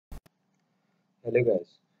Hello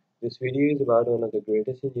guys, this video is about one of the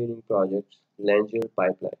greatest engineering projects, Langeled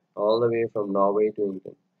pipeline, all the way from Norway to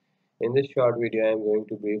England. In this short video, I am going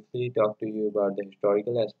to briefly talk to you about the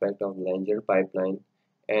historical aspect of Langeled pipeline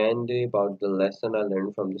and about the lesson I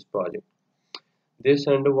learned from this project. This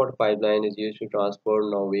underwater pipeline is used to transport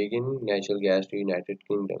Norwegian natural gas to United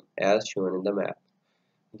Kingdom, as shown in the map.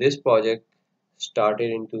 This project started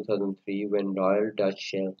in 2003 when Royal Dutch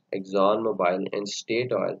Shell, ExxonMobil, and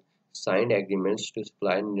State Oil signed agreements to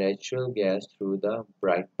supply natural gas through the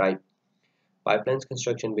Bright Pipe. Pipeline's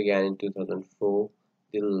construction began in 2004.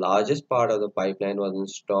 The largest part of the pipeline was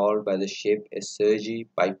installed by the ship Sergi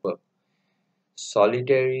Piper.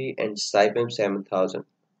 Solitary and Saipem 7000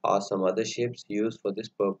 are some other ships used for this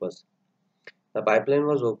purpose. The pipeline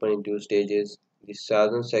was opened in two stages. The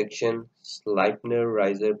southern section, Sleipner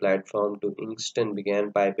riser platform to Inksten,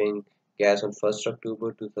 began piping gas on 1st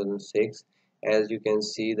October 2006. As you can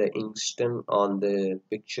see the Inksten on the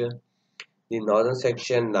picture. The northern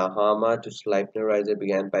section, Nahama to Sleipner riser,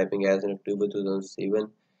 began piping gas in October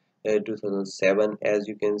 2007. As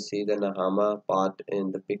you can see the Nahama part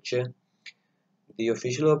in the picture. The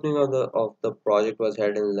official opening of the project was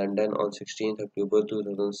held in London on 16th October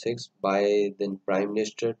 2006 by then Prime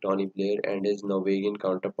Minister Tony Blair and his Norwegian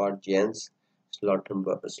counterpart Jens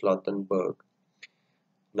Stoltenberg.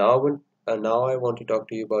 Now I want to talk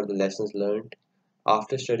to you about the lessons learned.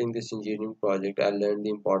 After studying this engineering project, I learned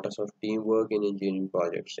the importance of teamwork in engineering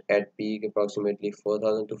projects. At peak, approximately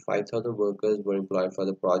 4,000 to 5,000 workers were employed for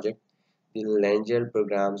the project. The Langell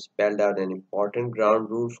program spelled out an important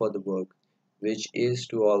ground rule for the work, which is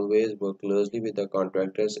to always work closely with the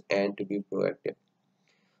contractors and to be proactive.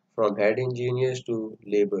 From head engineers to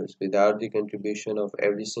laborers, without the contribution of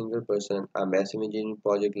every single person, a massive engineering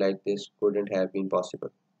project like this couldn't have been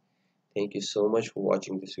possible. Thank you so much for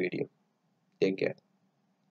watching this video. Take care.